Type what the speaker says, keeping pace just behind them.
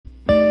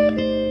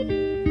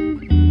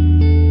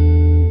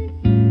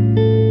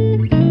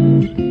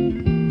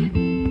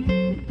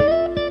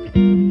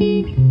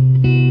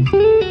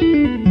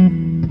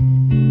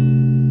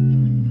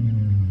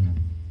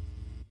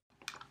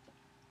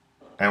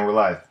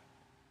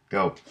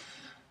Go.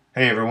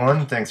 Hey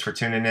everyone, thanks for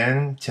tuning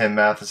in. Tim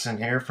Matheson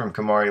here from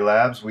Kamari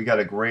Labs. We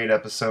got a great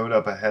episode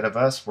up ahead of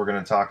us. We're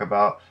going to talk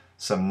about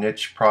some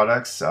niche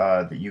products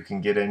that you can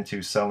get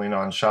into selling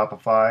on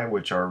Shopify,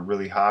 which are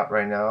really hot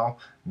right now,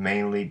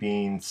 mainly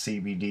being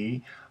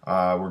CBD.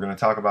 We're going to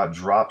talk about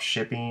drop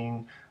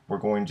shipping. We're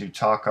going to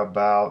talk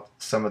about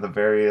some of the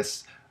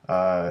various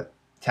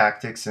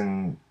tactics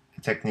and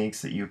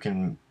techniques that you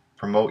can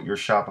promote your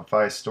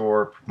Shopify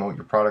store, promote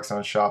your products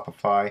on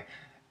Shopify,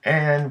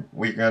 and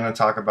we're going to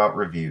talk about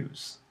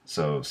reviews.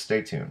 So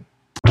stay tuned.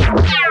 But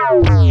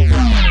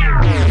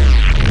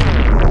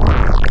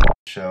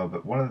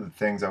one of the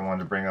things I wanted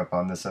to bring up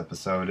on this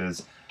episode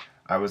is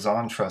I was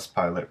on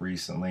Trustpilot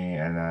recently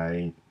and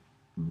I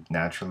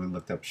naturally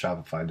looked up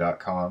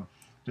Shopify.com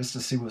just to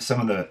see what some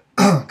of the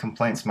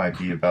complaints might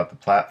be about the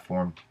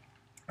platform.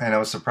 And I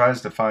was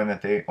surprised to find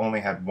that they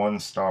only had 1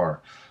 star.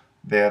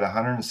 They had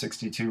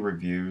 162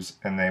 reviews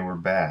and they were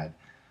bad.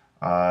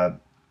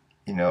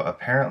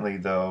 Apparently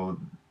though,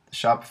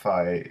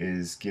 Shopify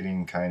is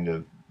getting kind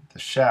of the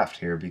shaft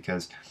here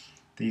because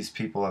these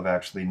people have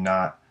actually they're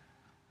not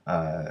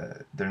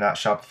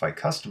Shopify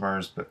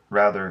customers, but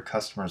rather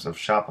customers of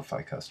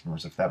Shopify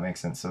customers, if that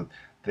makes sense. So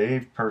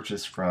they've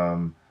purchased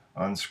from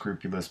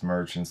unscrupulous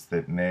merchants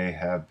that may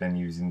have been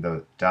using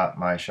the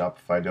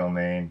 .myshopify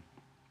domain,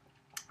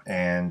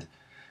 and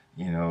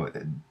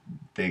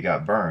they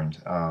got burned.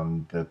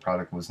 The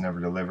product was never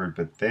delivered,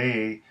 but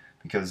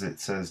because it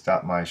says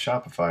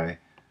 .myshopify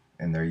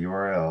in their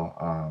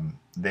URL,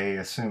 they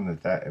assume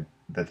that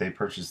they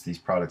purchased these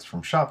products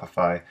from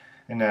Shopify,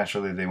 and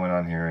naturally they went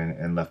on here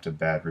and left a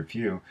bad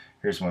review.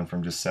 Here's one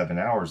from just 7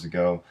 hours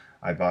ago.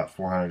 I bought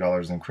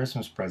 $400 in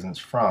Christmas presents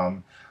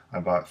from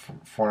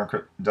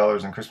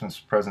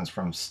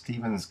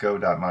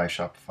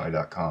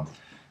stevensgo.myshopify.com.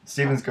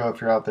 Stevens Go,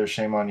 if you're out there,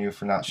 shame on you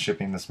for not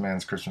shipping this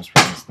man's Christmas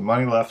presents. The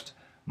money left,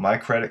 my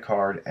credit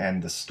card,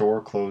 and the store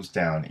closed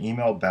down.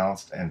 Email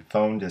bounced and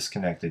phone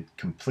disconnected.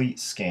 Complete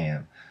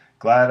scam.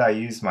 Glad I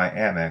used my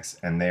Amex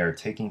and they are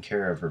taking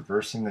care of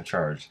reversing the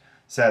charge.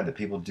 Sad that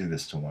people do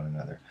this to one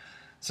another.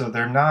 So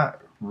they're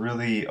not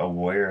really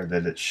aware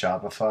that it's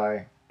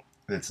Shopify.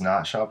 It's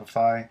not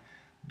Shopify,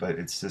 but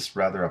it's just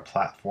rather a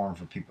platform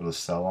for people to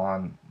sell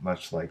on,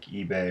 much like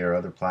eBay or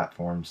other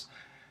platforms.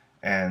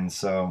 And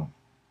so,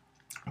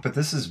 but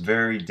this is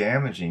very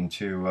damaging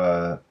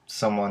to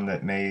someone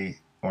that may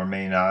or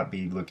may not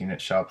be looking at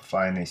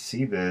Shopify and they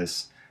see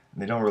this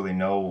and they don't really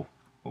know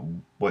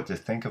what to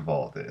think of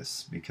all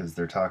this, because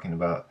they're talking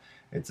about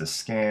it's a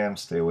scam,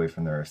 stay away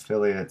from their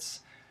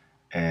affiliates,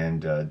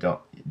 and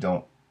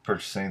don't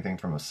purchase anything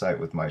from a site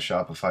with my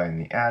Shopify in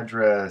the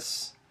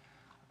address,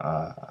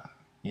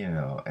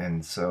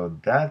 and so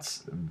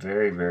that's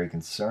very, very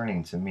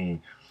concerning to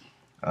me,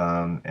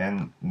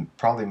 and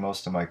probably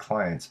most of my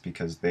clients,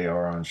 because they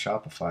are on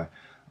Shopify.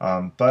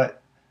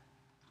 But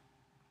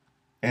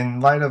in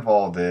light of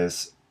all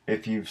this,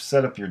 if you've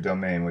set up your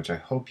domain, which I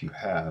hope you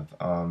have,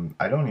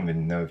 I don't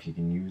even know if you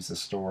can use the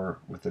store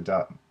with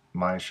the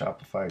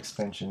 .myshopify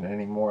extension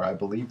anymore. I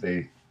believe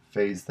they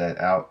phased that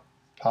out,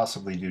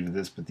 possibly due to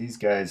this, but these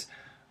guys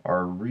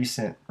are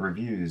recent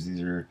reviews.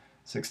 These are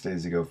 6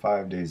 days ago,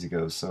 5 days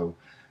ago, so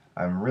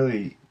I'm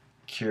really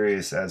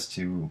curious as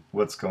to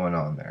what's going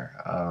on there.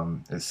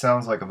 It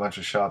sounds like a bunch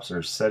of shops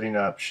are setting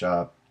up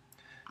shop,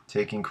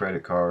 taking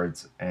credit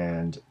cards,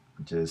 and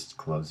just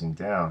closing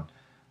down.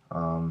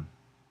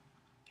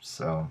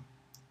 So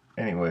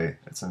anyway,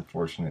 that's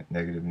unfortunate,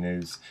 negative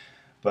news.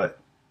 But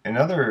in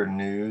other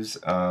news,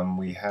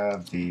 we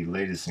have the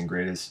latest and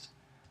greatest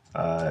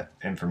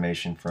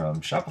information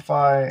from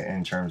Shopify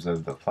in terms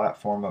of the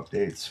platform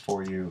updates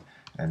for you,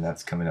 and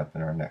that's coming up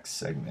in our next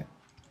segment.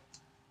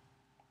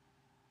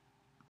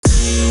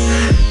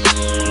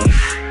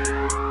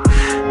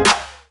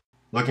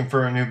 Looking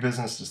for a new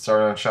business to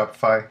start on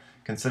Shopify?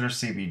 Consider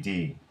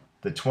CBD.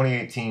 The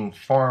 2018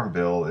 Farm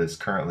Bill is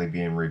currently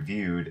being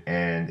reviewed,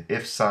 and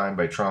if signed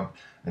by Trump,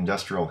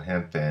 industrial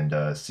hemp and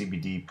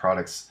CBD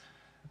products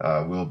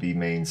will be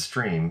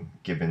mainstream,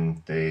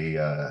 given they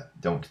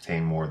don't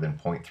contain more than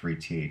 0.3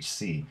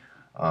 THC.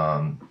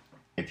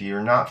 If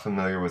you're not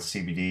familiar with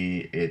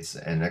CBD, it's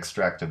an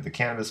extract of the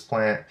cannabis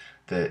plant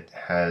that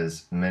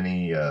has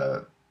many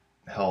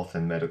health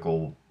and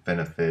medical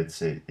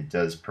benefits. It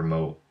does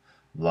promote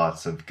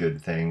lots of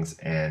good things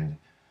and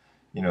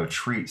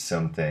treat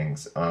some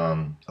things.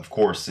 Of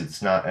course,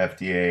 it's not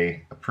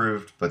FDA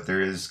approved, but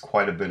there is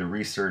quite a bit of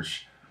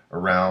research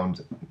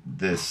around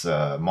this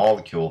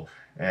molecule.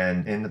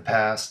 And in the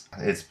past,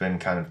 it's been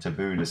kind of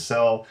taboo to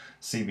sell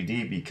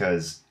CBD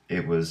because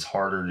it was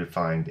harder to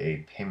find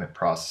a payment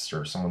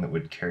processor, someone that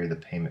would carry the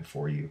payment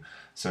for you.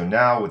 So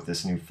now with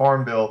this new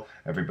Farm Bill,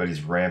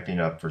 everybody's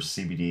ramping up for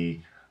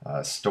CBD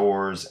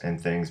stores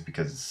and things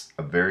because it's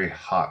a very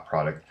hot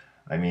product.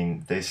 I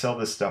mean, they sell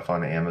this stuff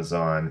on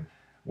Amazon.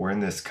 We're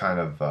in this kind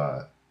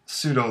of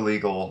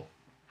pseudo-legal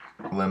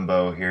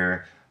limbo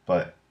here,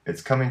 but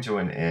it's coming to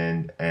an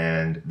end,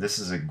 and this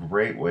is a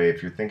great way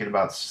if you're thinking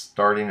about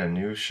starting a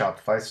new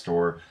Shopify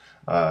store,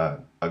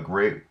 a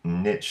great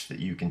niche that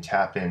you can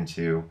tap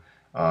into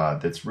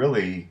that's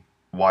really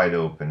wide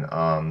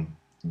open.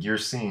 You're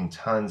seeing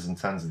tons and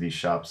tons of these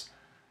shops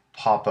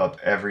pop up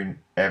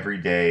every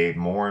day,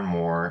 more and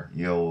more.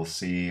 You'll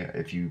see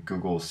if you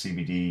Google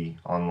CBD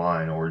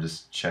online or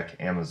just check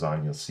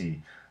Amazon, you'll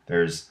see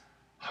there's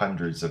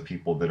hundreds of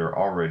people that are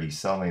already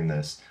selling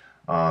this,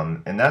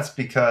 and that's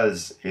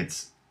because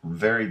it's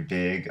very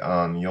big.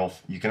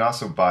 You can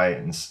also buy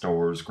it in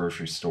stores,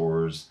 grocery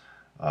stores,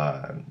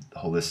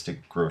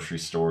 holistic grocery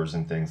stores,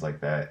 and things like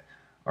that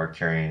are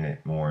carrying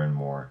it more and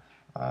more.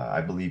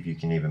 I believe you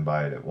can even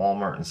buy it at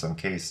Walmart in some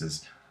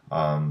cases,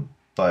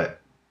 but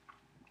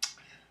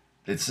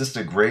it's just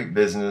a great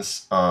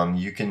business.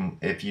 You can,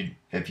 if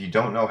you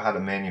don't know how to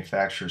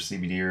manufacture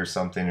CBD or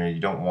something, or you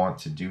don't want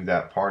to do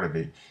that part of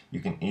it, you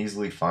can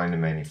easily find a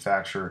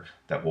manufacturer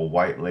that will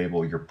white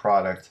label your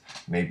product,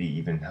 maybe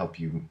even help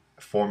you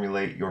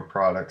formulate your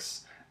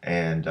products,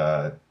 and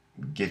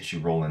get you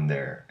rolling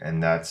there.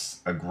 And that's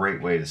a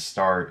great way to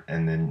start.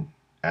 And then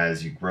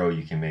as you grow,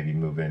 you can maybe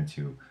move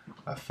into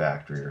a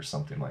factory or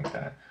something like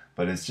that.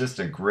 But it's just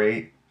a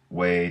great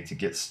way to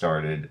get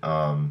started.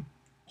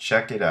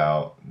 Check it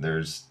out.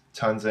 There's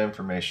tons of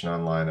information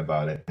online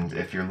about it. And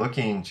if you're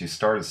looking to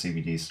start a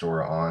CBD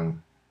store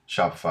on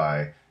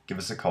Shopify, give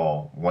us a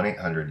call,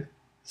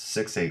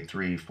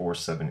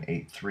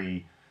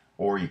 1-800-683-4783,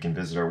 or you can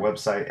visit our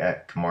website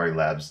at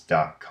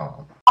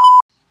KamariLabs.com.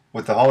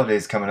 With the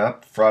holidays coming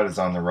up, fraud is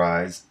on the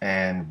rise,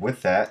 and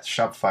with that,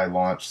 Shopify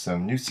launched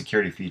some new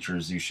security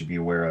features you should be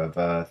aware of.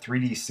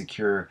 3D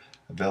Secure,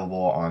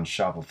 available on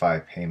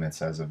Shopify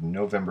Payments as of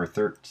November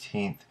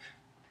 13th,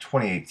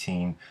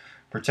 2018.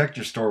 Protect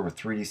your store with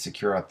 3D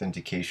Secure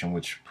Authentication,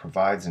 which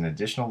provides an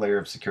additional layer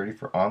of security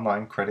for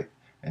online credit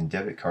and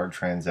debit card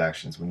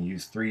transactions. When you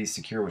use 3D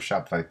Secure with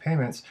Shopify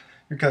Payments,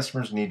 your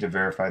customers need to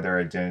verify their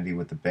identity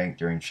with the bank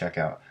during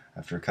checkout.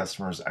 After a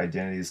customer's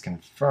identity is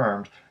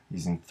confirmed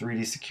using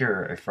 3D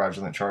Secure, a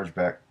fraudulent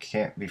chargeback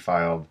can't be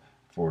filed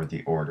for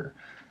the order.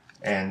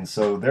 And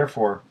so,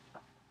 therefore,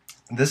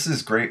 this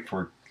is great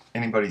for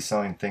anybody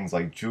selling things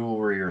like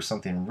jewelry or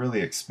something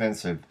really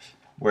expensive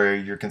where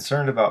you're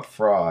concerned about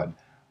fraud.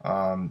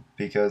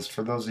 Because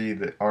for those of you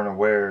that aren't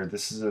aware,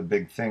 this is a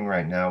big thing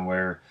right now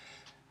where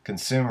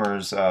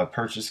consumers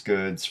purchase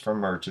goods from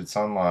merchants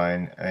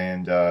online,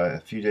 and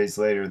a few days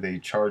later they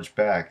charge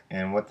back.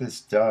 And what this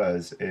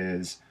does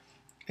is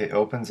it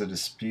opens a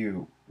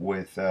dispute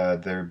with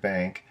their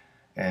bank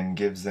and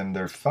gives them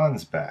their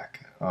funds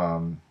back.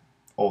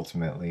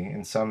 Ultimately,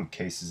 in some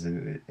cases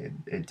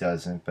it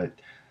doesn't, but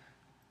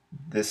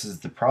this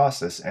is the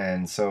process.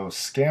 And so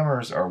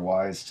scammers are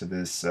wise to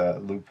this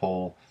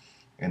loophole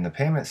in the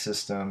payment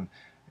system,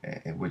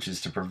 which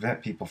is to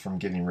prevent people from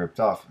getting ripped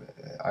off.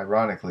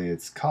 Ironically,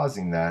 it's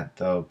causing that,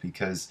 though,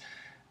 because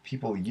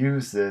people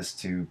use this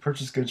to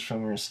purchase goods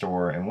from your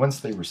store, and once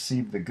they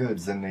receive the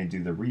goods, then they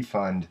do the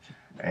refund,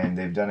 and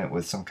they've done it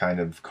with some kind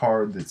of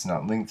card that's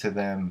not linked to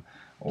them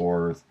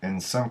or in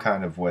some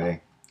kind of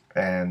way,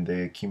 and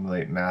they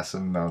accumulate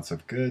massive amounts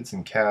of goods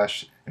and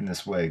cash in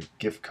this way,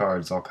 gift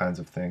cards, all kinds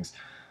of things.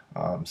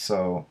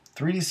 So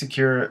 3D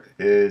Secure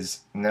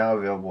is now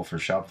available for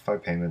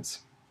Shopify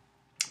Payments,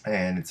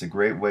 and it's a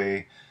great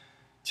way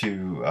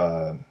to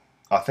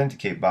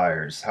authenticate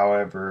buyers.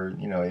 However,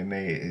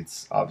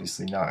 it's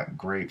obviously not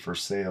great for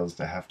sales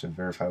to have to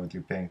verify with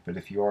your bank, but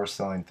if you are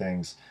selling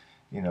things,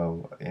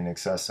 in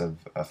excess of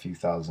a few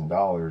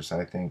 $1,000s,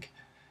 I think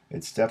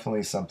it's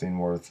definitely something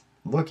worth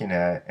looking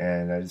at,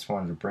 and I just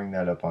wanted to bring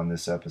that up on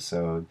this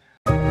episode.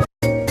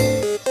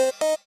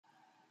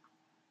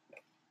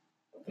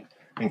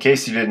 In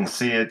case you didn't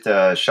see it,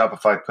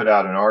 Shopify put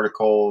out an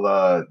article,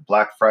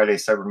 Black Friday,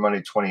 Cyber Monday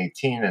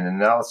 2018, an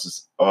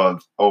analysis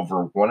of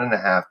over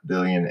 $1.5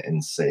 billion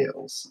in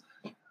sales.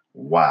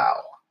 Wow.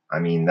 I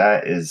mean,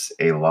 that is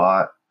a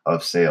lot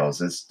of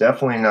sales. It's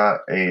definitely not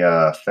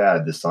a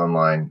fad, this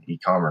online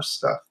e-commerce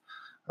stuff.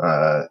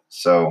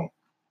 So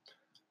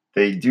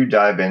they do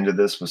dive into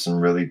this with some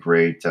really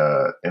great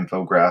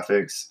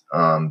infographics.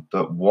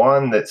 But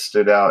one that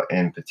stood out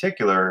in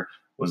particular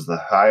was the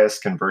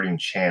highest converting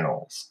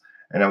channels.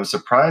 And I was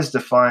surprised to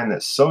find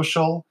that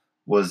social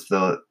was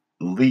the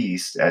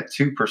least at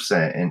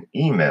 2%, and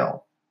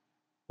email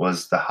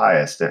was the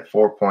highest at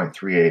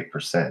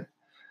 4.38%.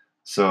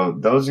 So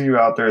those of you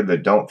out there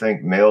that don't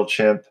think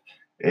MailChimp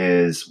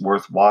is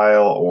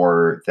worthwhile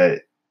or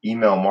that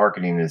email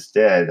marketing is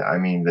dead, I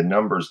mean, the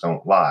numbers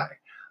don't lie.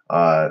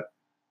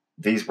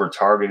 These were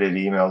targeted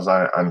emails,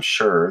 I'm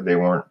sure. They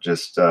weren't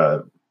just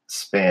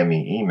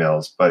spammy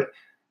emails, but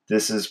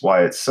this is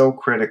why it's so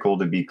critical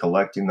to be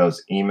collecting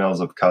those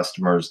emails of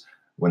customers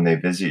when they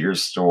visit your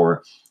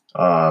store.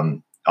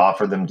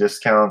 Offer them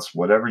discounts,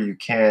 whatever you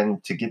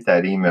can, to get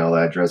that email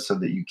address so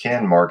that you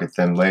can market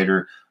them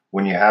later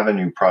when you have a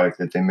new product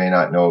that they may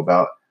not know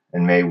about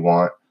and may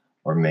want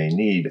or may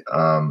need.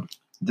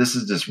 This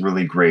is just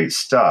really great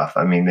stuff.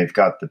 I mean, they've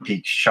got the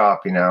peak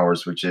shopping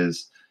hours, which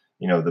is,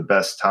 the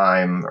best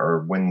time,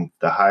 or when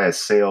the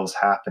highest sales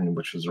happened,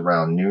 which was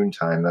around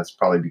noontime. That's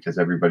probably because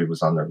everybody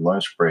was on their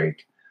lunch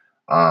break.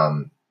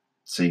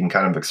 So you can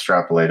kind of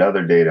extrapolate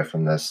other data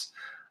from this.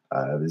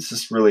 It's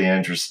just really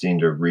interesting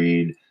to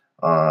read.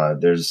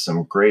 There's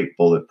some great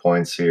bullet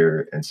points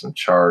here and some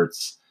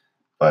charts,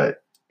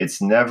 but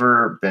it's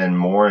never been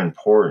more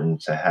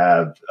important to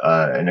have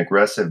an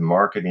aggressive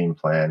marketing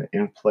plan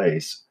in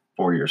place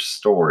for your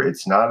store.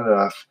 It's not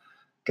enough,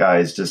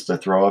 guys, just to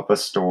throw up a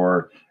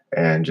store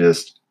and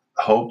just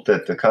hope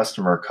that the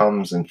customer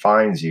comes and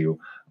finds you.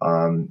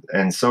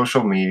 And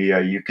social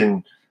media, you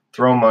can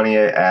throw money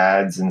at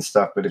ads and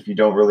stuff, but if you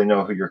don't really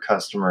know who your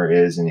customer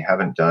is and you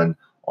haven't done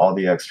all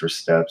the extra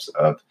steps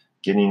of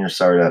getting your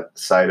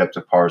site up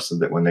to par so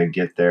that when they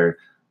get there,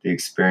 the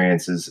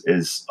experience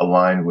is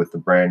aligned with the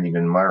branding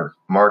and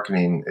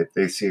marketing. If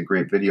they see a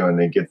great video and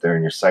they get there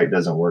and your site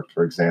doesn't work,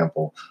 for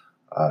example,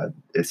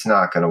 it's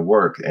not going to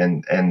work.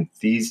 And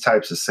these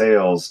types of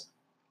sales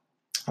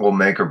will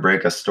make or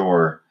break a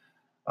store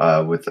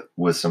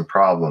with some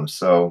problems.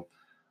 So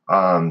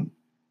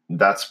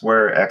that's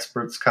where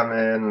experts come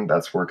in.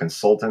 That's where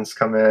consultants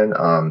come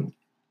in.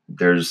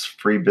 There's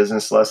free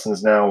business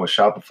lessons now with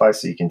Shopify,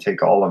 so you can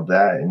take all of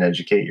that and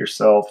educate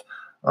yourself.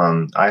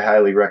 I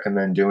highly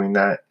recommend doing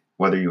that,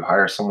 whether you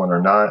hire someone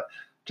or not,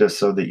 just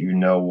so that you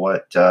know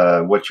what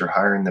you're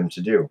hiring them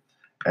to do,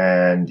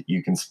 and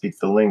you can speak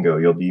the lingo.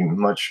 You'll be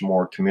much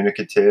more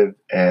communicative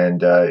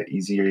and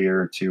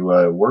easier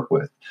to work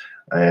with,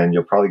 and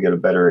you'll probably get a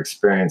better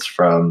experience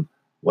from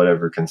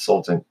whatever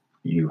consultant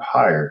you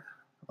hire.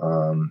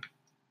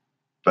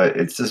 But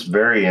it's just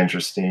very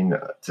interesting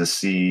to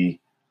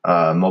see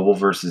mobile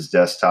versus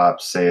desktop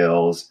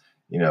sales.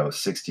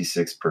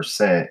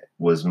 66%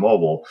 was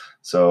mobile.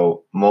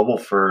 So mobile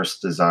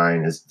first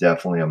design is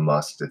definitely a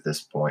must at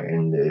this point.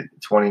 In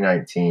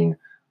 2019,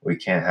 we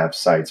can't have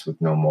sites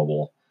with no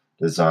mobile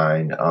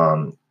design.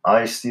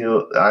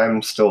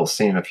 I'm still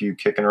seeing a few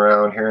kicking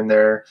around here and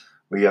there.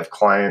 We have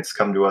clients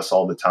come to us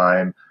all the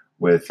time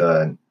with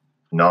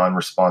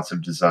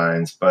non-responsive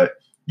designs, but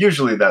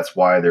usually that's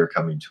why they're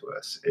coming to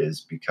us,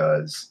 is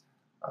because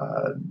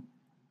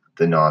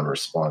the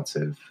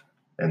non-responsive,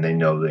 and they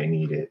know they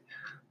need it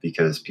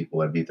because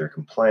people have either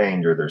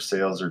complained or their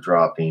sales are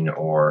dropping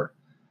or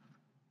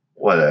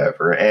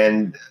whatever.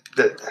 And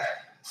the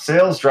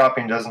sales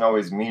dropping doesn't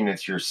always mean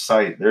it's your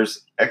site.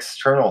 There's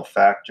external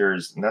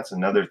factors, and that's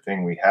another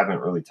thing we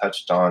haven't really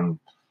touched on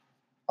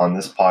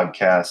this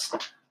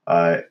podcast.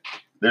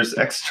 There's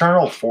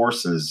external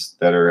forces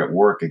that are at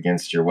work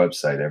against your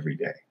website every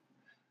day.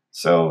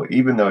 So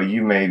even though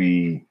you may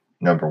be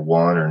number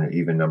one or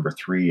even number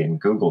three in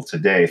Google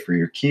today for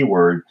your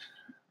keyword,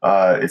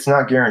 it's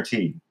not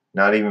guaranteed,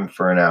 not even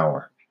for an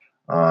hour,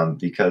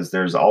 because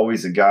there's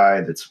always a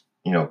guy that's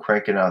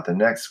cranking out the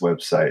next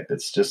website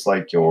that's just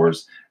like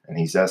yours, and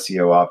he's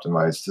SEO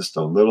optimized just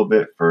a little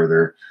bit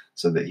further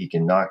so that he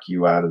can knock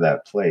you out of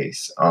that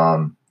place.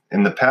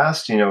 In the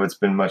past, it's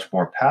been much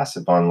more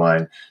passive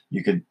online.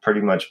 You could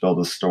pretty much build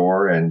a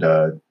store and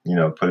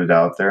put it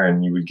out there,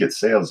 and you would get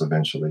sales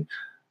eventually.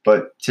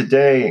 But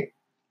today,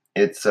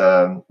 it's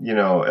a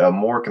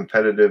more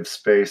competitive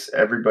space.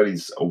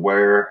 Everybody's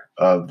aware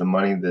of the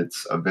money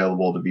that's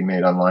available to be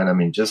made online. I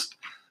mean,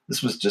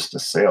 this was just a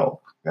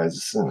sale, guys.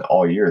 This isn't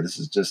all year. This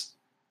is just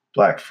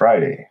Black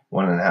Friday,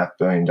 $1.5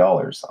 billion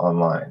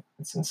online.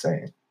 It's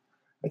insane.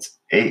 It's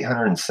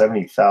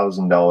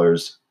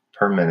 $870,000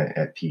 per minute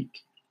at peak.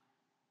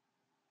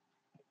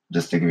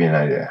 Just to give you an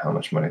idea how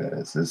much money that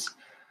is. It's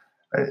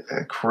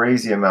a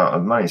crazy amount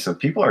of money. So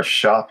people are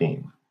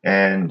shopping,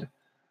 and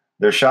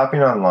they're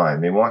shopping online.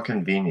 They want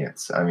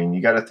convenience. I mean,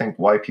 you got to think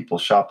why people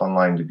shop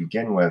online to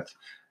begin with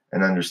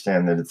and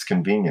understand that it's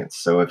convenience.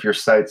 So if your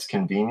site's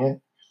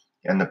convenient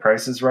and the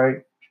price is right,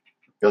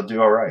 you'll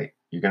do all right.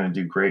 You're going to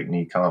do great in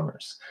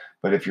e-commerce.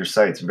 But if your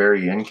site's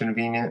very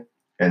inconvenient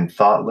and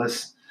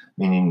thoughtless,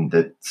 meaning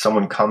that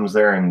someone comes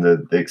there and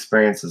the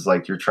experience is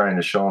like you're trying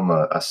to show them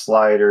a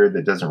slider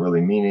that doesn't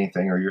really mean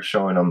anything, or you're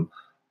showing them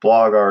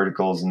blog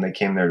articles and they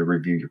came there to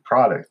review your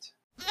product.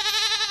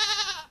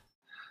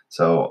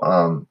 So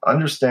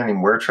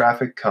understanding where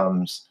traffic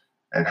comes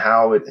and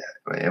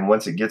and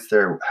once it gets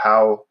there,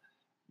 how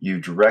you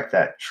direct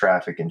that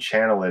traffic and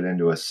channel it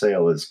into a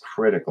sale is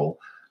critical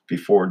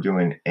before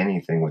doing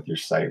anything with your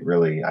site.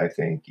 Really, I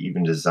think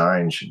even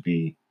design should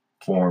be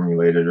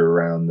formulated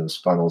around those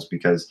funnels,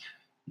 because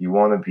you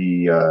want to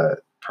be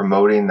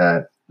promoting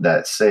that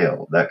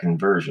sale, that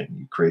conversion.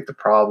 You create the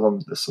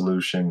problem, the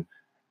solution,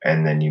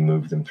 and then you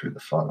move them through the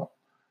funnel.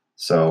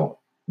 So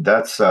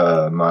that's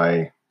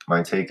my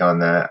take on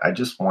that. I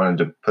just wanted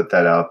to put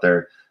that out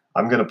there.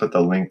 I'm going to put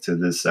the link to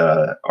this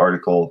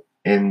article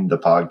in the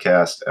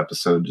podcast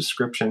episode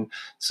description,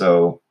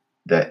 so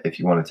that if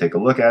you want to take a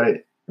look at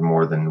it, you're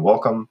more than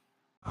welcome.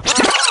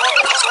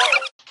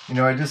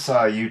 I just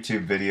saw a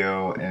YouTube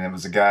video, and it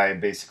was a guy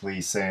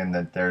basically saying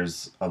that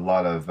there's a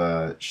lot of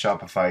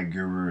Shopify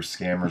guru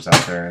scammers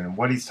out there, and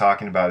what he's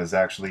talking about is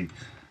actually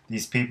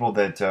these people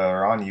that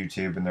are on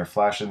YouTube and they're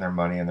flashing their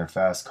money and their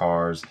fast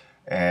cars,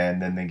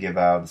 and then they give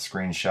out a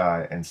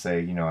screenshot and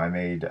say, I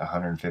made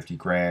 150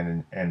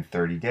 grand in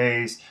 30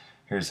 days.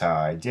 Here's how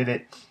I did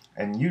it.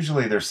 And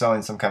usually they're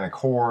selling some kind of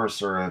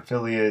course or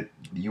affiliate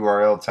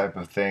URL type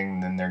of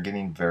thing, and they're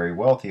getting very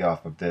wealthy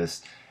off of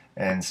this.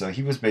 And so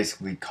he was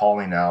basically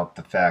calling out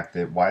the fact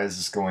that why is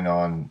this going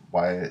on?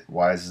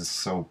 Why is this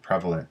so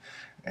prevalent?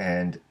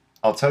 And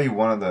I'll tell you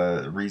one of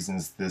the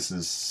reasons this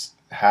is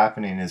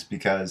happening is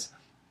because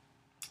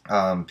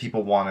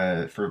people want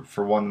to,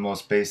 for one, the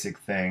most basic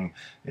thing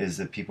is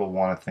that people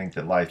want to think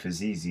that life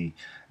is easy.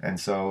 And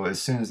so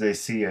as soon as they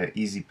see an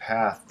easy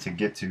path to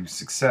get to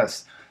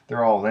success,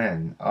 they're all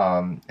in.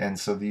 And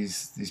so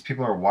these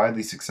people are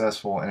widely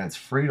successful, and it's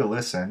free to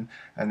listen,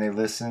 and they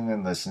listen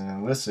and listen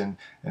and listen.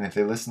 And if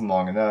they listen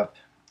long enough,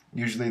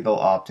 usually they'll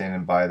opt in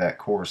and buy that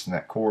course, and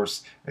that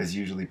course is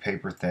usually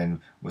paper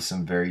thin with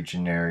some very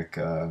generic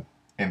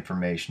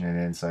information and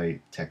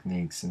insight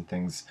techniques and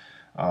things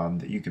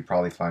that you could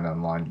probably find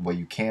online. Well,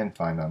 you can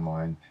find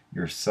online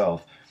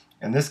yourself.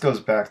 And this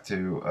goes back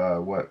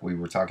to what we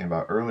were talking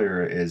about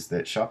earlier, is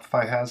that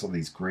Shopify has all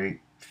these great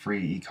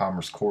free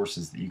e-commerce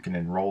courses that you can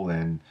enroll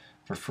in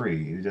for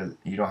free.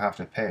 You don't have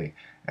to pay.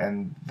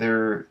 And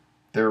they're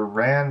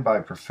ran by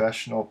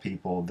professional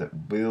people that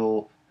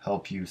will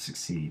help you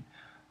succeed.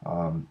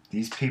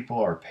 These people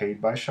are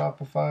paid by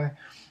Shopify.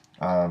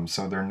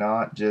 So they're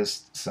not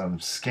just some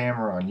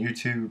scammer on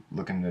YouTube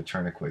looking to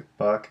turn a quick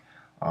buck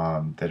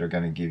that are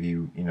going to give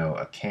you,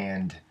 a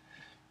canned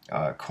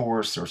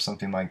course or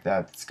something like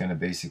that that's going to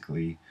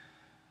basically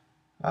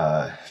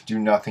do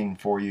nothing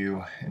for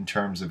you in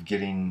terms of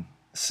getting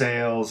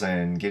sales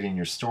and getting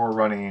your store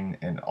running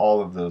and all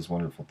of those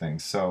wonderful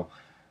things. So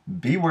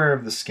beware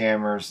of the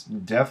scammers.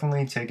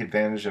 Definitely take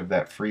advantage of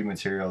that free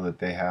material that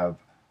they have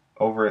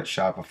over at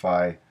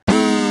Shopify.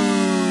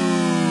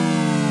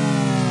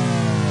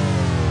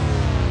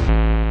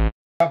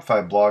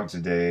 Shopify blog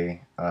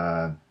today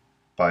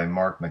by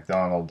Mark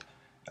McDonald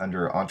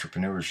under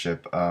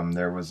entrepreneurship.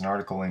 There was an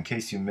article, in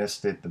case you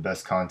missed it, the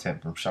best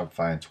content from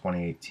Shopify in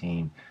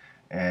 2018.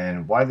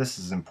 And why this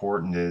is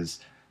important is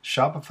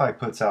Shopify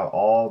puts out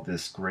all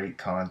this great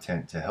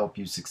content to help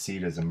you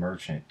succeed as a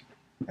merchant.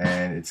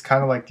 And it's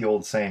kind of like the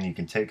old saying, you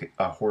can take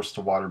a horse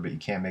to water, but you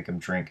can't make him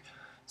drink.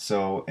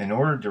 So in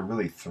order to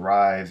really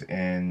thrive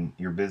in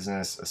your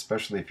business,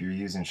 especially if you're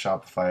using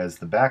Shopify as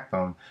the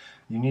backbone,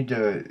 you need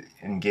to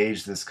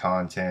engage this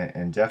content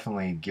and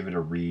definitely give it a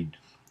read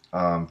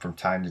from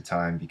time to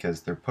time, because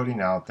they're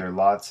putting out there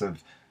lots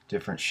of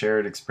different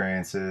shared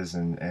experiences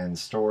and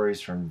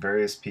stories from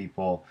various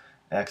people,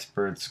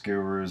 experts,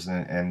 gurus,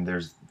 and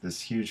there's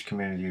this huge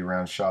community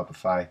around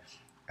Shopify,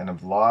 and a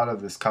lot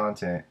of this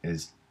content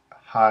is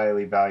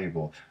highly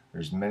valuable.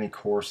 There's many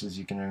courses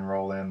you can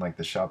enroll in, like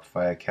the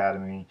Shopify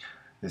Academy.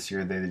 This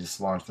year they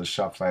just launched the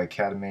Shopify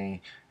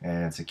Academy,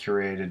 and it's a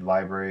curated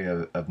library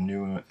of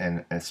new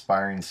and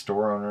aspiring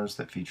store owners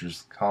that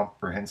features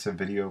comprehensive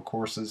video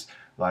courses,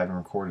 live and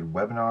recorded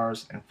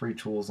webinars, and free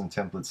tools and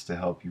templates to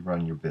help you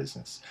run your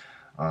business.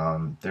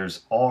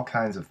 There's all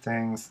kinds of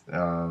things.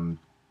 And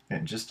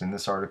just in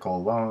this article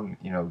alone,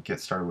 get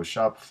started with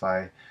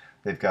Shopify.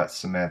 They've got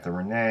Samantha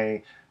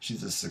Renee.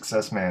 She's a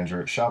success manager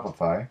at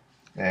Shopify,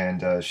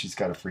 and she's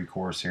got a free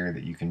course here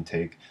that you can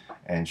take,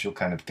 and she'll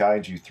kind of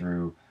guide you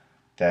through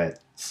that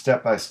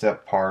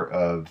step-by-step part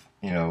of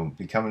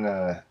becoming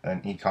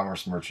an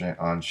e-commerce merchant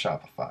on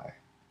Shopify.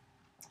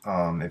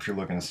 If you're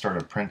looking to start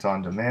a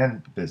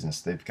print-on-demand business,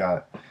 they've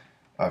got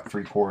a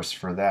free course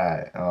for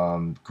that.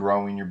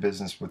 Growing your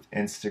business with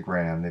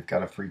Instagram, they've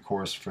got a free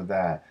course for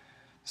that.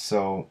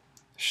 So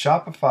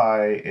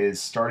Shopify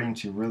is starting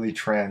to really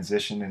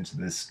transition into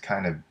this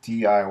kind of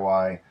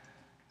DIY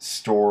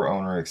store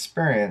owner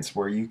experience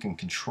where you can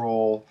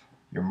control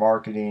your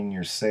marketing,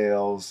 your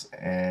sales,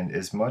 and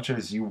as much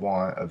as you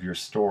want of your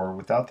store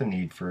without the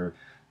need for,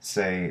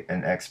 say,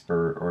 an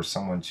expert or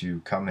someone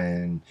to come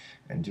in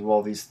and do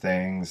all these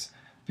things.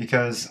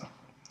 Because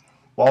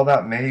while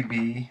that may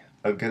be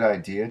a good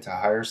idea to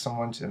hire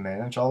someone to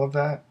manage all of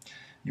that,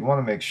 you want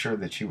to make sure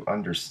that you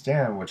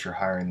understand what you're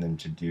hiring them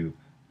to do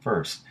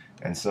first.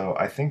 And so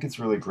I think it's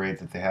really great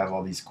that they have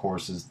all these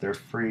courses. They're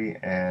free,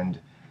 and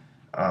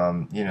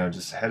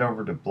just head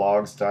over to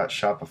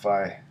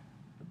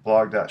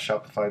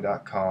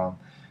blog.shopify.com,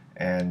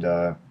 and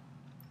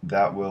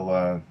that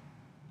will,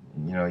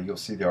 you'll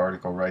see the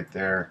article right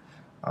there.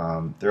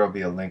 There will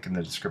be a link in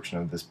the description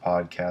of this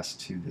podcast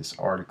to this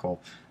article,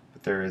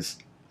 but there is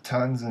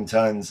tons and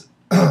tons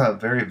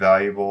of very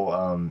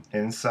valuable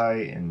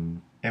insight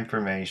and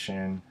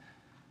information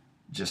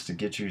just to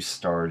get you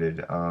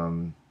started.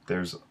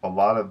 There's a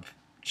lot of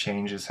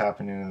changes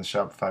happening in the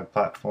Shopify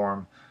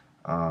platform.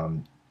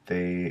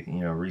 They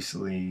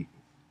recently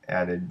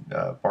added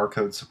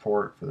barcode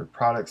support for their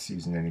products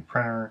using any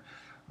printer,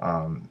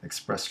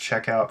 express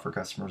checkout for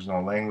customers in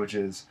all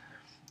languages,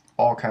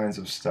 all kinds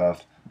of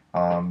stuff.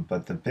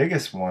 But the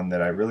biggest one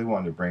that I really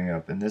wanted to bring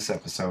up in this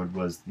episode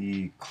was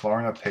the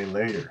Klarna Pay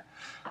Later.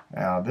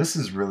 Now, this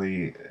is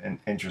really an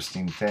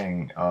interesting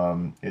thing.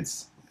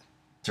 It's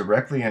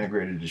directly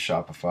integrated to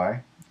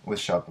Shopify with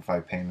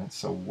Shopify Payments.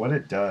 So what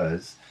it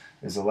does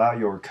is allow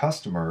your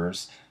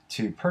customers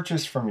to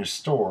purchase from your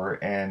store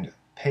and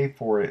pay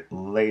for it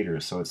later.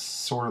 So it's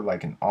sort of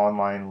like an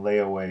online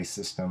layaway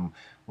system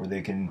where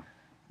they can,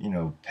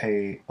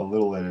 pay a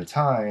little at a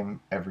time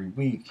every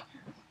week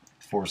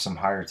for some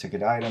higher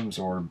ticket items,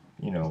 or,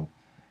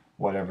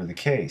 whatever the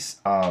case.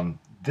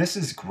 This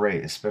is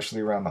great, especially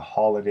around the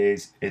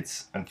holidays.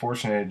 It's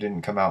unfortunate it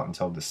didn't come out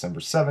until December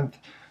 7th,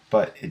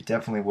 but it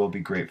definitely will be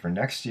great for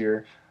next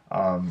year.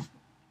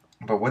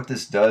 But what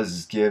this does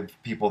is give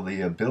people the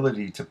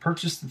ability to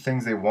purchase the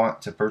things they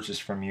want to purchase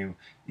from you,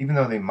 even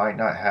though they might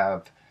not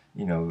have,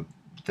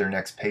 their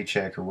next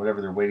paycheck or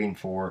whatever they're waiting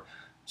for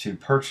to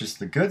purchase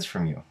the goods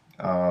from you.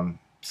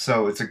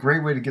 So it's a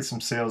great way to get some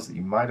sales that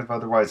you might have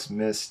otherwise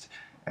missed,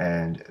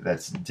 and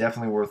that's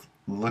definitely worth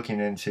looking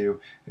into.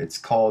 It's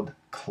called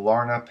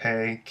Klarna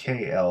Pay,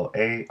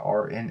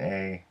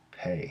 Klarna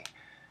Pay.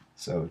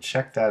 So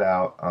check that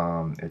out.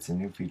 It's a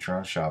new feature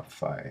on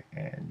Shopify,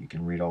 and you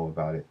can read all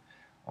about it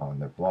on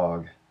their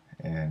blog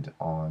and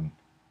on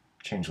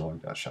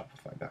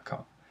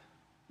changelog.shopify.com.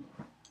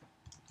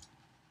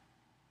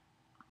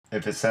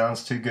 If it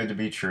sounds too good to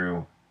be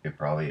true, it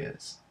probably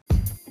is.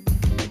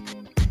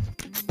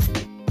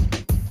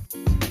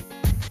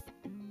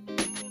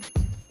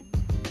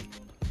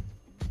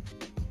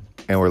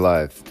 And we're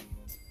live.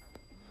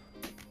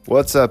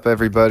 What's up,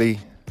 everybody?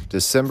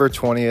 December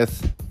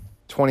 20th,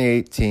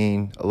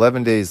 2018,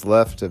 11 days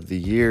left of the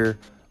year,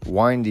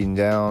 winding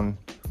down.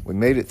 We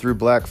made it through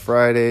Black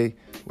Friday.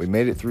 We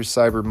made it through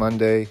Cyber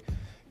Monday.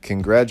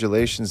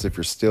 Congratulations if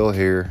you're still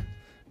here.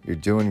 You're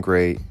doing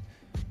great.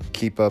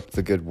 Keep up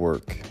the good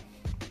work.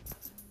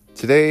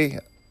 Today,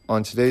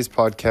 on today's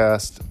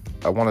podcast,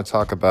 I want to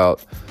talk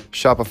about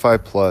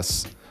Shopify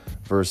Plus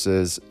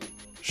versus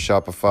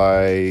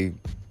Shopify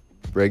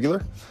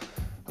Regular.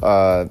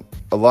 A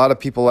lot of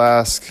people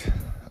ask,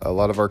 a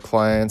lot of our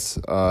clients,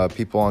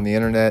 people on the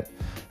internet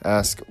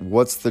ask,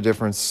 what's the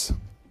difference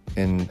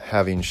in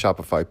having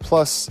Shopify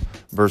Plus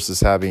versus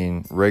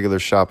having regular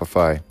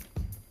Shopify?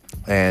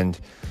 And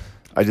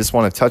I just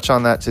want to touch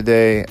on that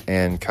today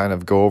and kind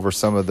of go over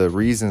some of the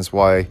reasons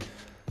why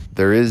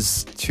there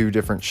is two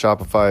different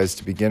Shopifys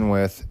to begin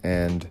with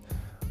and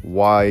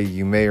why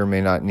you may or may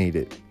not need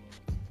it.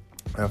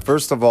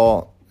 First of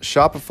all,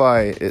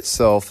 Shopify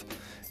itself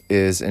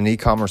is an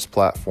e-commerce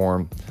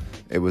platform.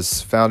 It was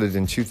founded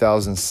in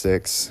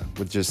 2006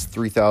 with just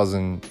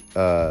 3,000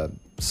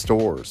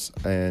 stores.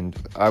 And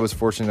I was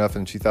fortunate enough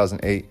in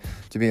 2008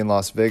 to be in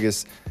Las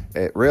Vegas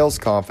at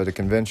RailsConf at a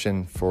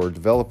convention for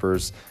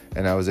developers.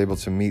 And I was able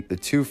to meet the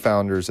two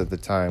founders at the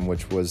time,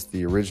 which was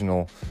the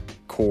original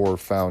core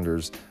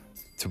founders,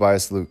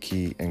 Tobias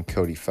Lutke and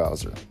Cody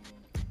Fauser.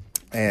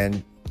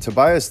 And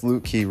Tobias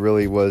Lutke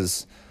really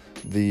was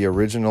the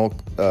original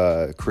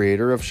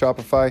creator of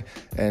Shopify,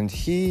 and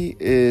he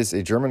is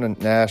a German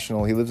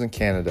national. He lives in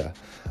Canada,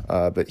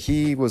 but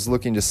he was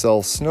looking to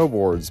sell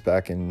snowboards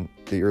back in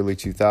the early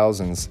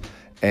 2000s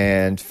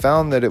and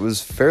found that it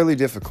was fairly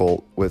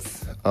difficult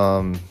with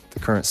the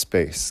current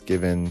space,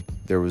 given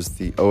there was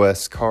the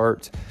OS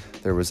cart,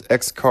 there was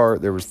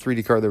Xcart, there was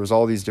 3D Cart, there was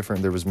all these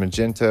different, there was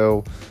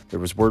Magento, there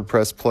was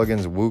WordPress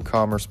plugins,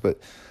 WooCommerce, but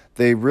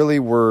they really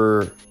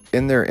were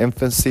in their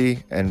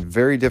infancy and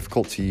very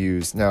difficult to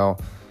use. Now,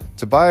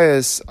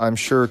 Tobias, I'm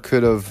sure,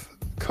 could have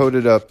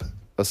coded up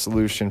a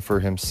solution for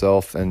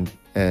himself and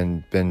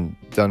been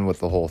done with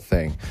the whole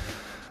thing.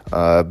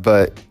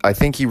 But I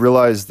think he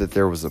realized that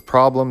there was a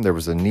problem, there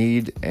was a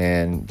need,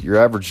 and your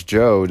average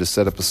Joe to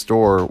set up a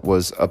store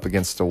was up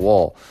against a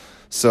wall.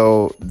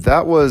 So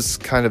that was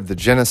kind of the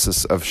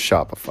genesis of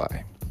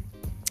Shopify.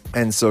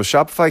 And so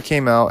Shopify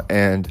came out,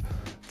 and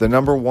the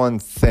number one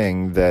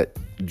thing that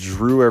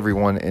drew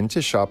everyone into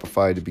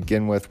Shopify to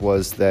begin with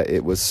was that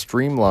it was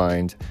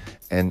streamlined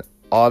and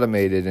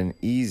automated and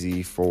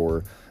easy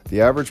for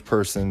the average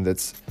person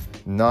that's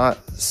not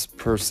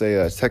per se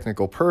a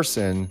technical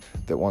person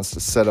that wants to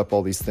set up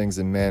all these things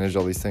and manage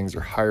all these things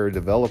or hire a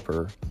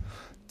developer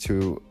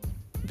to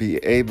be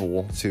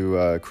able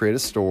to create a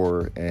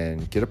store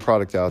and get a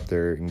product out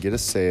there and get a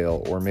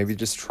sale, or maybe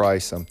just try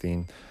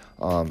something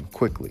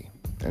quickly.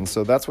 And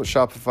so that's what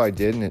Shopify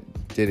did, and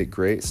it did it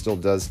great. It still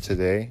does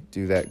today,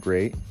 do that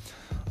great.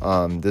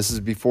 This is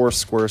before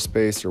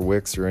Squarespace or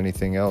Wix or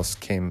anything else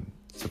came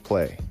to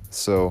play.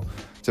 So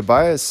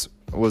Tobias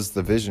was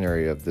the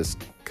visionary of this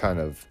kind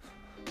of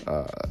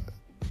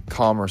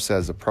commerce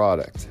as a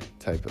product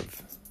type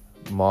of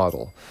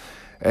model.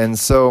 And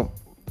so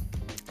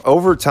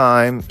over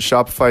time,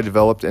 Shopify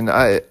developed, and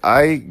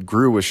I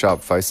grew with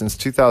Shopify. Since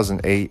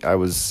 2008, I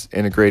was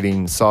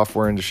integrating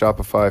software into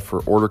Shopify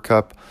for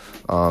OrderCup.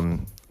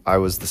 I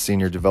was the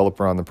senior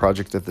developer on the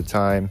project at the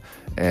time,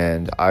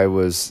 and I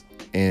was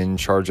in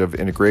charge of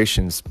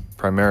integrations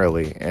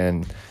primarily.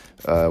 And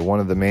one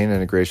of the main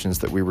integrations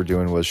that we were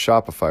doing was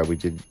Shopify. We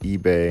did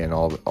eBay and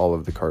all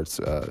of the carts.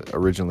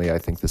 Originally, I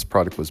think this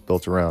product was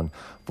built around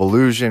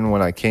Volusion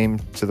when I came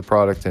to the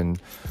product,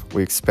 and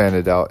we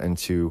expanded out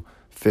into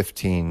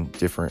 15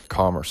 different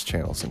commerce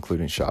channels,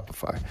 including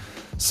Shopify.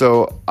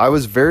 So I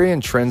was very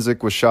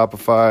intrinsic with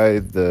Shopify,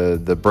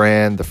 the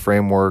brand, the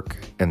framework,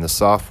 and the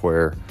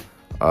software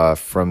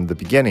from the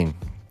beginning.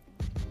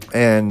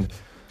 And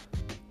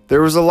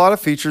there was a lot of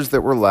features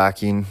that were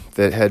lacking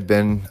that had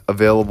been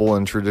available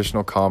in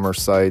traditional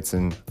commerce sites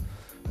and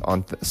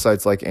on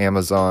sites like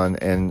Amazon,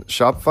 and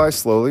Shopify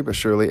slowly but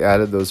surely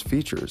added those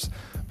features.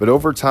 But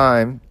over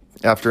time,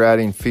 after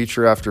adding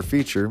feature after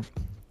feature,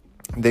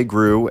 they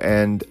grew,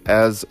 and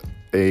as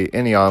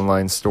any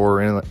online store,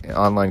 any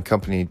online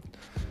company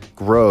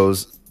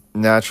grows,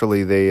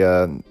 naturally they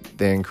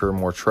incur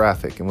more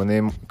traffic, and when they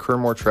incur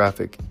more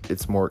traffic,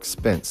 it's more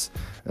expense,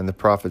 and the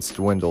profits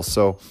dwindle.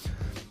 So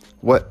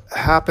what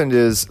happened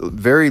is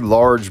very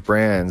large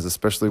brands,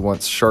 especially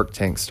once Shark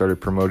Tank started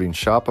promoting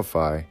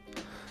Shopify,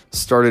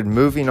 started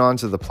moving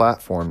onto the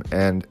platform,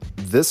 and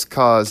this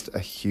caused a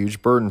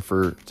huge burden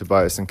for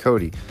Tobias and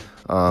Cody.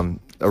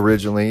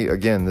 Originally,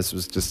 again, this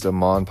was just a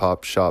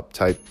mom-and-pop shop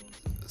type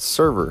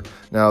server.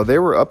 Now, they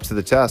were up to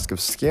the task of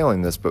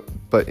scaling this,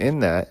 but in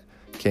that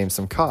came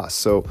some costs.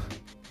 So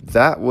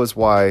that was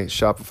why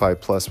Shopify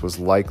Plus was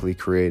likely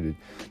created,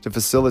 to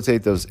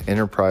facilitate those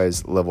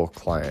enterprise level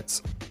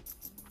clients.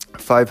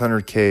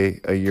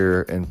 $500K a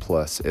year and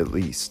plus at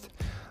least.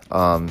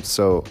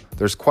 So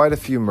there's quite a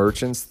few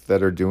merchants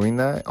that are doing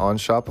that on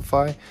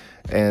Shopify.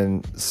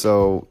 And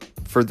so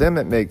for them,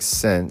 it makes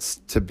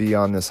sense to be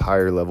on this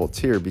higher level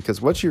tier, because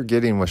what you're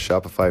getting with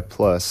Shopify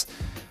Plus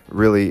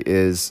really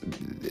is,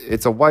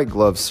 it's a white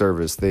glove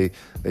service. They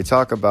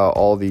talk about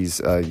all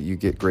these, you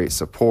get great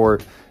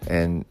support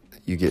and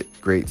you get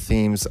great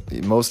themes.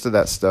 Most of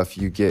that stuff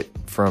you get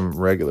from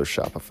regular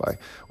Shopify.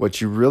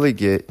 What you really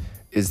get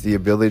is the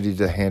ability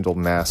to handle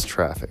mass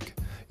traffic,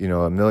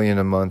 $1 million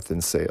a month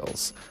in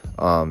sales,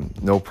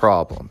 no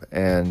problem.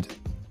 And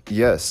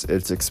yes,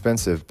 it's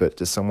expensive, but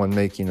to someone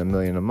making $1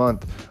 million a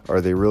month, are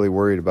they really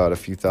worried about a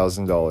few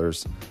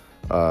 $1,000s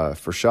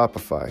for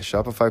Shopify?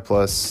 Shopify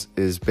Plus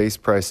is base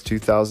price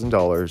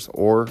 $2,000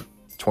 or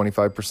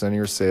 25% of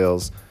your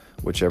sales,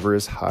 whichever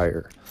is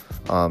higher.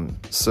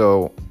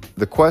 So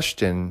the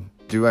question,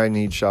 do I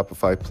need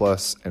Shopify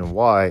Plus and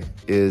why,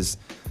 is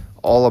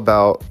all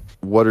about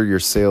what are your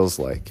sales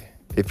like?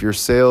 If your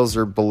sales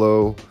are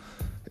below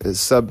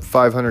sub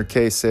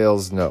 500K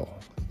sales, no.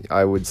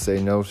 I would say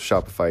no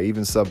Shopify,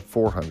 even sub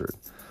 400.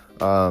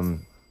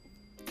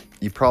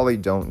 You probably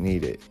don't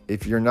need it.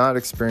 If you're not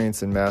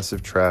experiencing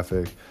massive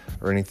traffic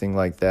or anything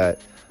like that,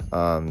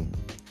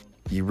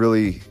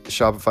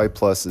 Shopify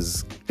Plus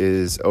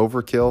is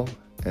overkill,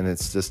 and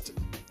it's just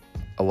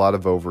a lot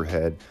of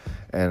overhead.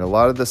 And a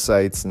lot of the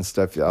sites and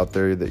stuff out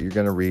there that you're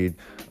going to read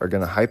are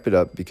going to hype it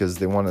up because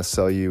they want to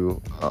sell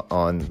you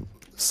on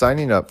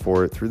signing up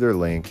for it through their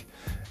link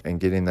and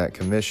getting that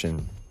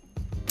commission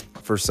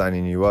for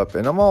signing you up.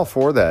 And I'm all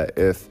for that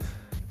if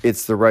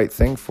it's the right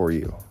thing for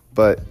you.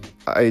 But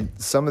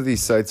some of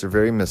these sites are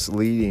very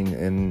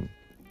misleading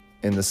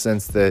in the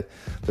sense that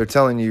they're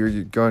telling you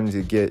you're going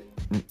to get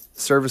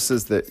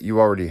services that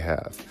you already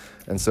have.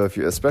 And so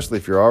especially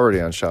if you're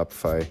already on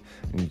Shopify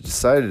and you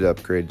decided to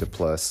upgrade to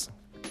Plus,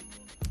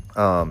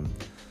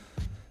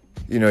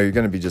 you're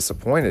going to be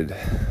disappointed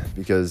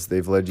because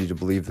they've led you to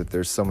believe that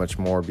there's so much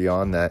more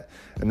beyond that.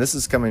 And this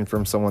is coming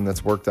from someone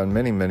that's worked on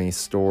many, many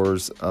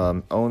stores,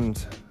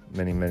 owned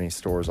many, many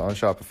stores on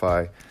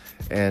Shopify,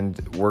 and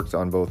worked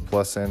on both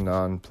Plus and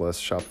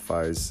non-Plus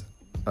Shopify's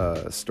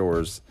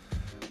stores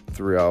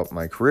throughout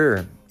my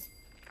career.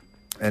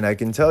 And I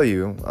can tell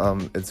you,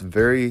 it's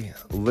very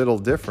little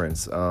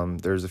difference.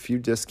 There's a few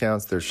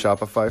discounts. There's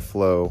Shopify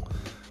Flow,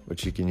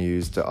 which you can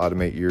use to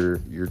automate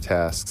your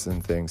tasks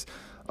and things.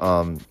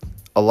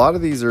 A lot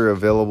of these are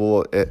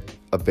available at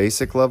a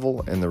basic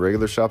level in the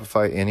regular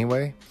Shopify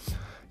anyway.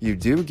 You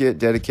do get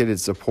dedicated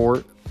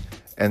support,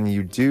 and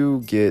you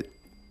do get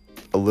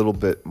a little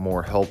bit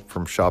more help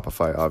from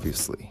Shopify,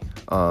 obviously.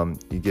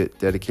 You get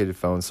dedicated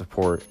phone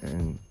support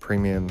and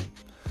premium,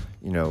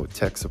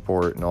 tech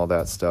support and all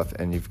that stuff.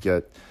 And you've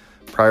got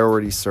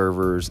priority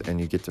servers, and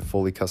you get to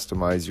fully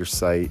customize your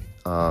site.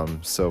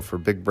 So for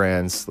big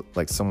brands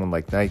like someone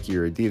like Nike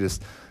or Adidas,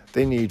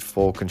 they need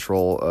full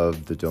control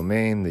of the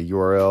domain, the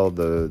URL,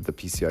 the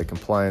PCI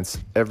compliance,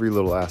 every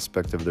little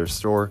aspect of their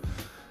store.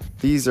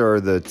 These are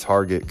the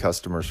target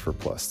customers for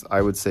Plus.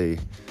 I would say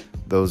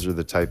those are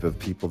the type of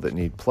people that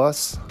need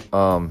Plus.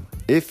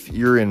 If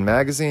you're in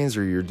magazines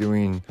or you're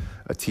doing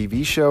a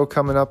TV show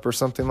coming up or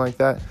something like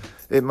that,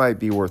 it might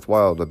be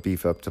worthwhile to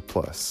beef up to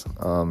Plus,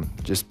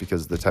 just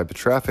because of the type of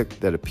traffic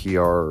that a PR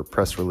or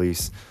press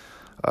release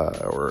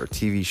or a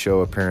TV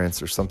show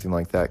appearance or something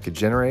like that could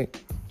generate.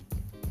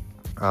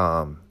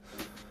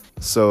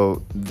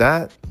 So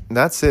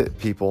that's it,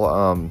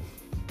 people.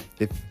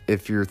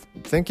 If you're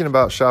thinking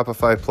about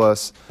Shopify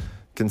Plus,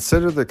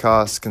 consider the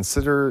cost,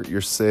 consider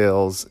your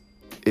sales.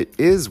 It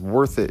is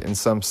worth it in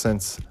some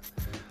sense.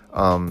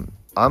 I'm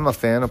a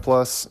fan of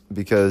Plus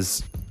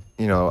because,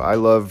 I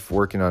love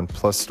working on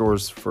Plus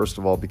stores, first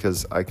of all,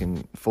 because I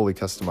can fully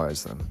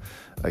customize them.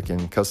 I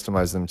can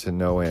customize them to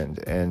no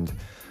end, and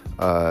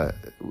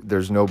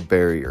there's no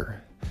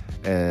barrier.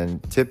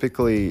 And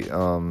typically,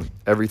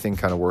 everything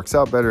kind of works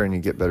out better and you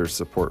get better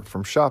support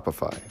from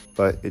Shopify.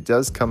 But it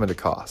does come at a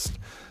cost.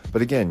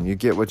 But again, you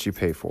get what you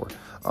pay for.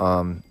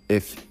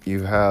 If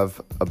you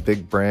have a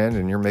big brand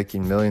and you're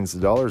making millions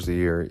of dollars a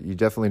year, you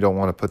definitely don't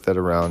want to put that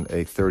around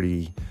a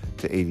 $30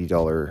 to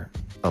 $80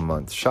 a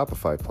month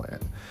Shopify plan.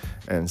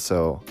 And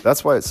so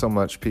that's why it's so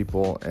much,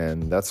 people,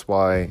 and that's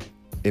why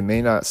it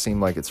may not seem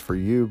like it's for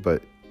you,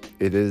 but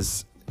it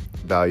is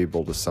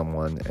valuable to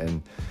someone.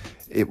 And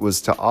it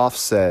was to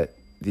offset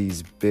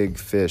these big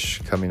fish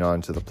coming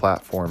onto the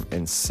platform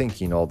and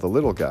sinking all the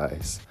little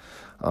guys.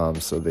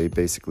 So they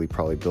basically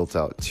probably built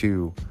out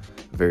two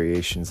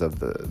variations of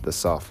the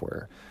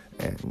software.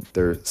 And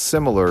they're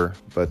similar,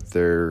 but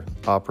they're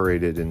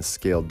operated and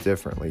scaled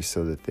differently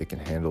so that they can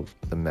handle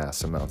the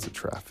mass amounts of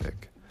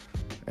traffic.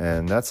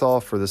 And that's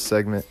all for this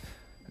segment.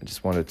 I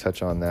just wanted to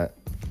touch on that.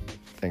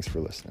 Thanks for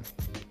listening.